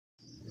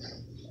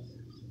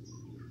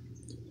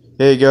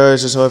Hey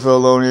guys, it's I Feel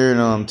Alone here,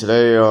 and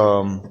today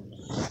I'm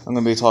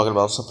gonna be talking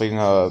about something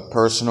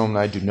personal that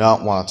I do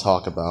not want to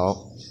talk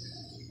about.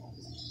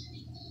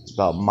 It's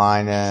about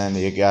mine and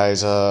you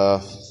guys'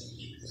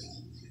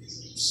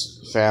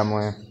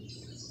 family,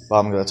 but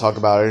I'm gonna talk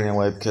about it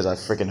anyway because I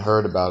freaking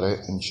heard about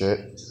it and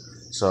shit.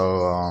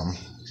 So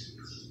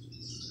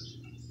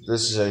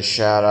this is a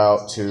shout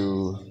out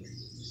to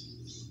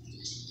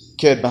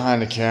kid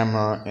behind the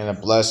camera and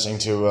a blessing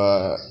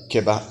to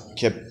kid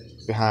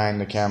behind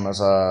the camera's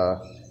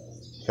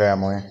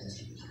family.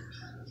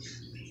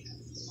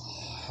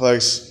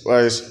 Like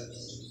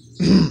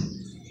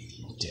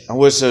I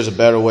wish there was a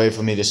better way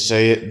for me to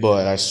say it,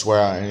 but I swear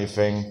on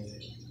anything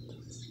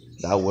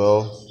I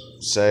will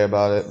say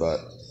about it.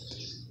 But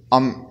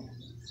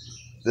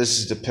this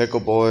is the Pickle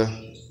Boy.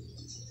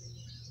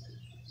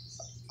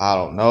 I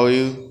don't know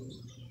you,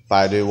 if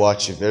I do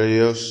watch your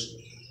videos,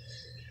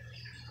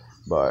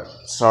 but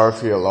sorry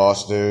for your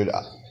loss, dude.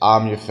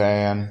 I'm your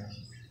fan.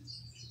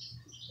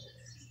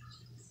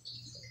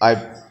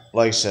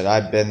 Like I said,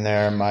 I've been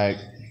there. My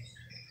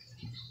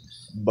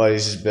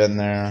buddies has been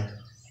there.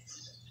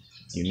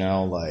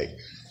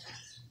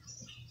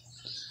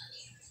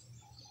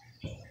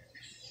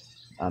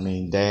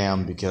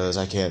 Damn, because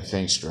I can't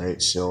think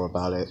straight still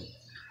about it.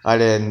 I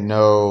didn't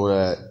know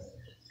that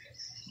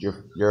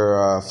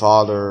your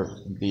father,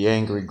 the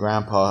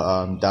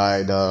Angrygrandpa,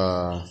 died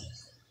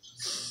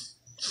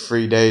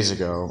 3 days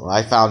ago.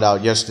 I found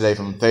out yesterday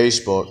from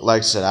Facebook. Like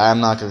I said, I'm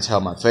not going to tell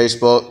my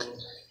Facebook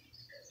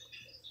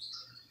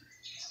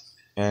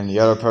and the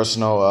other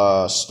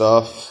personal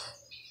stuff.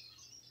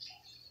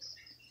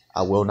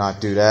 I will not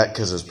do that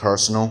because it's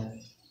personal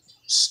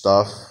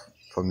stuff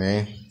for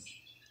me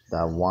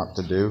that I want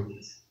to do.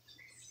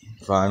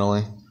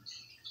 Finally.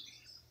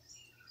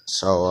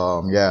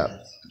 So yeah,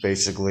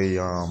 basically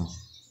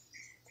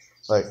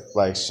like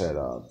I said,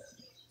 a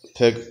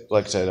kid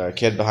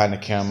behind the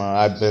camera.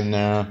 I've been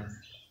there.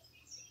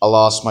 I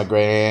lost my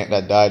great aunt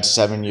that died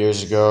 7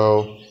 years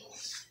ago.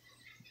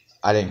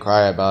 I didn't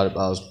cry about it,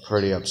 but I was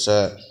pretty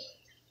upset.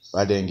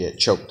 I didn't get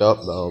choked up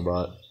though,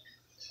 but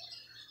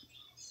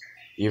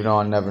even though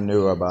I never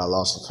knew her, but I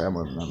lost a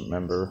family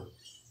member.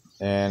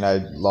 And I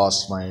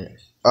lost my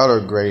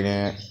other great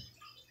aunt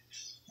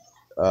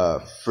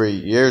 3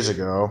 years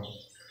ago.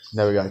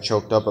 Never got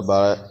choked up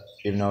about it,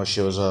 even though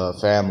she was a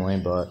family,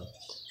 but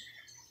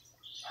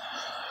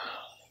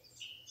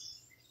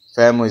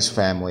family's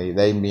family.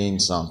 They mean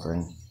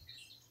something.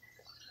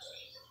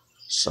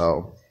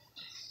 So,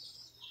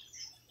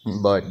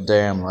 but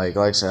damn, like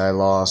I said, I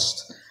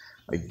lost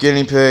a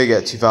guinea pig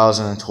at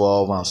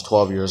 2012 when I was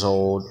 12 years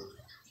old.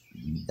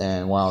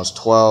 And when I was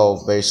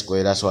 12,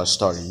 basically, that's when I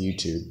started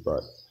YouTube,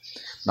 but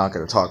not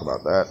going to talk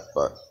about that.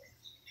 But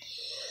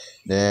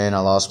then I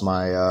lost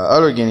my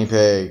other guinea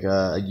pig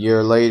a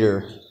year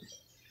later,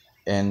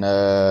 and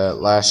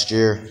last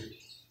year.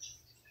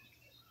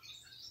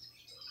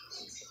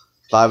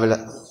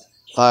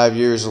 4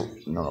 years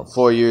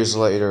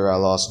later, I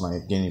lost my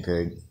guinea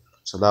pig.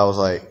 So that was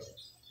like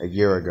a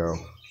year ago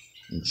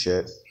and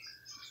shit.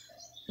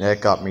 And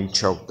that got me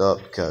choked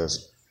up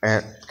because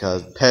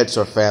pets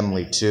are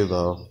family too,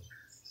 though.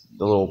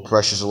 The little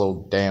precious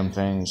little damn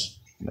things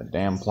on the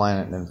damn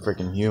planet than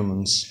freaking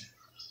humans.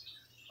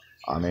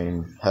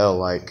 Hell,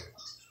 like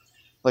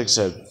I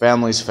said,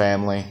 family's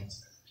family.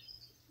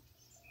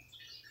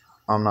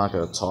 I'm not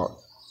gonna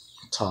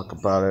talk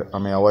about it.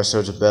 I wish there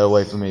was a better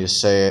way for me to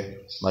say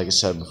it, like I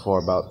said before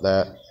about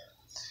that.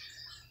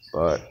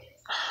 But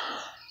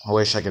I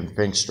wish I could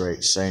think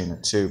straight saying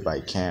it too, but I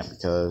can't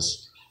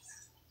because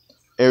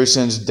ever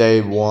since day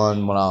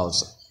one when I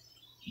was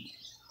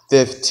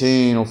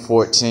 15 or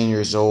 14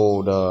 years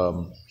old,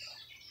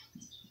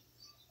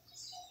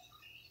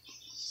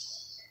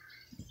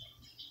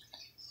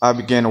 I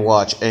began to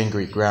watch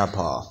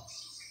Angrygrandpa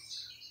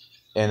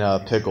and a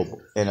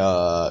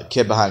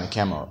kid behind the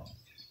camera,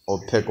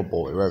 or Pickle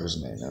Boy, whatever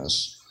his name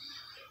is.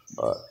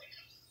 But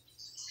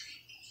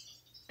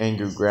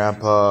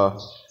Angrygrandpa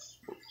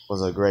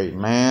was a great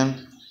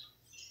man.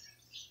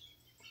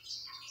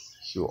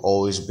 He will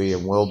always be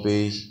and will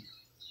be.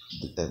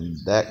 And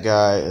that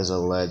guy is a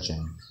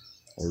legend.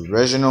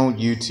 Original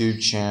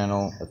YouTube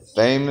channel, a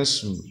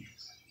famous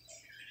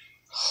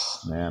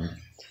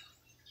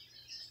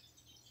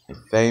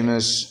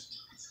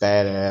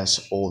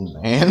badass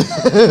old man.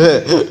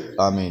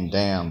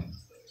 Damn.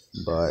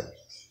 But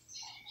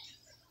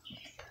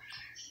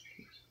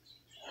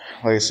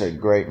like I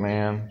said, great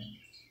man.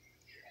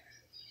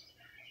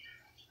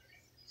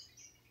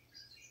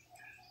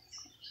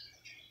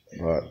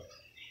 But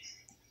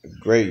a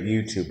great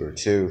YouTuber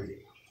too.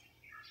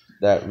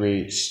 That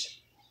reached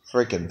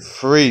freaking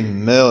 3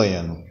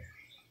 million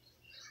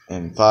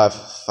and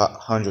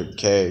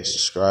 500K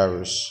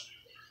subscribers.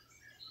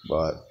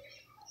 But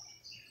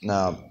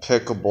now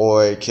Pickle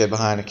Boy, kid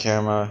behind the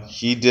camera,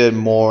 he did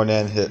more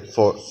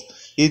for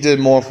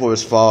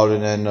his father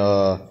than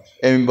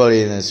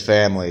anybody in his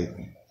family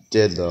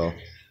did though.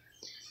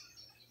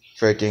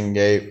 Freaking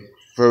gave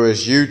for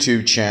his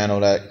YouTube channel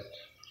that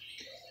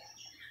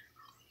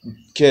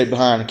kid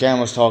behind the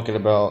camera was talking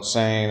about,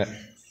 saying,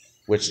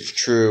 which is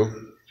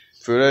true,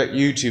 for that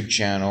YouTube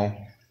channel,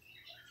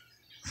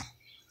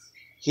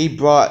 he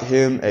brought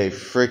him a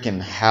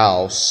freaking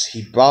house.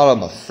 He brought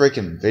him a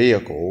freaking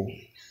vehicle,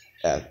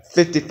 a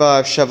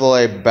 55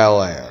 Chevrolet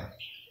Bel Air.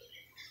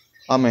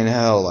 I mean,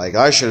 hell, like,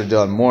 I should have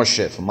done more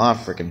shit for my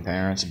freaking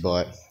parents,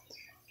 but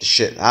the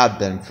shit I've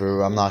been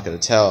through, I'm not going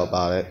to tell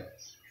about it.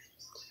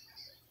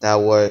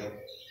 That way,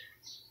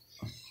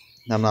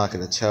 I'm not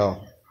going to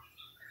tell.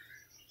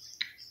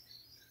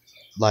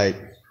 Like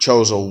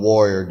Chosen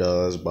Warrior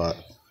does, but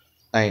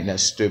I ain't that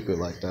stupid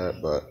like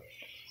that. But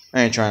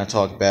I ain't trying to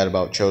talk bad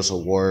about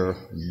Chosen Warrior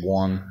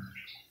 1.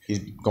 He's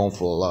going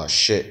through a lot of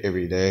shit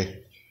every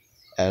day,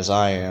 as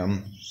I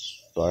am,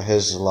 but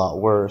his is a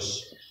lot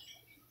worse.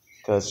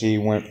 Because he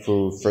went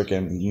through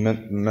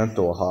freaking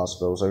mental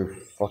hospitals every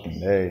fucking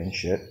day and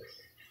shit.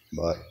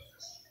 But,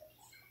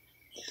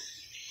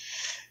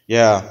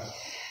 yeah.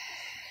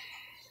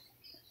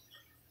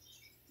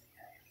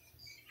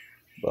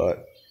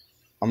 But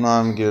I'm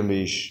not even going to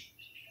be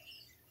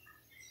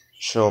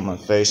showing my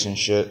face and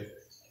shit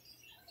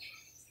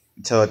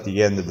until at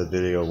the end of the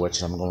video,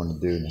 which I'm going to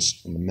do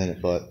in a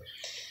minute. But,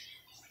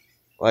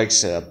 like I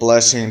said, a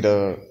blessing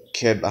to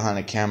kid behind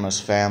the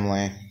camera's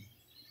family.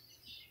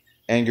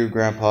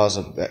 Angrygrandpa's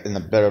in a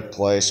better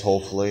place,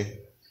 hopefully.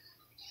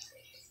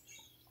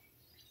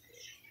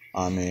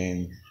 I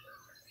mean,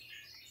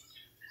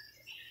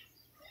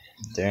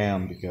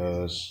 damn,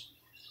 because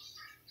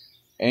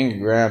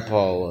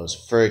Angrygrandpa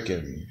was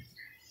freaking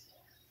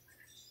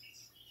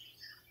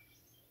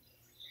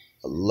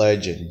a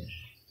legend.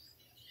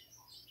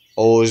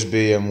 Always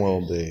be and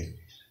will be.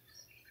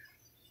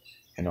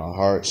 In our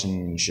hearts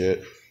and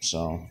shit.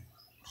 So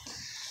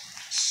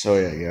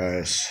yeah,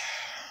 guys.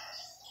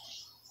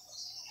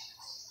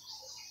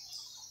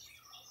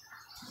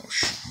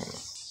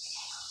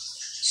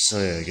 So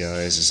yeah,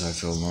 guys, as I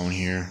feel alone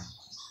here,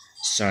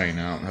 signing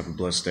out. Have a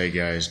blessed day,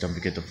 guys. Don't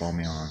forget to follow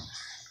me on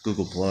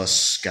Google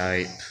Plus,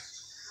 Skype,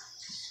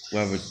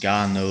 whatever.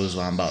 God knows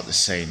what I'm about to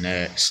say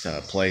next.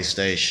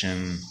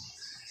 PlayStation,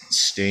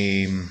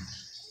 Steam,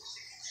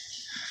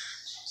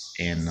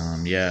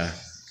 and yeah,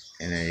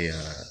 and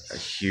a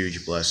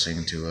huge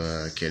blessing to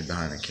a kid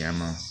behind the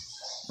camera.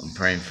 I'm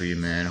praying for you,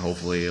 man.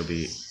 Hopefully, you'll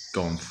be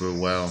going through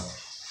well.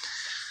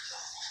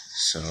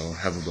 So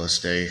have a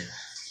blessed day,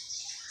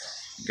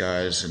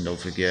 guys, and don't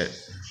forget,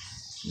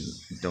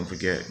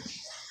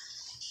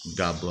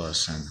 God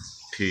bless and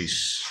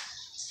peace.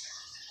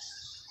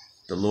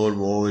 The Lord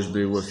will always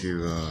be with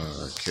you,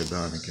 kid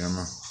behind the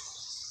camera.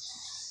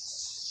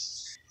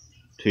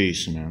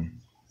 Peace, man.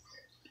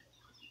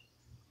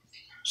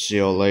 See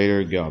y'all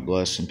later. God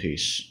bless and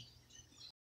peace.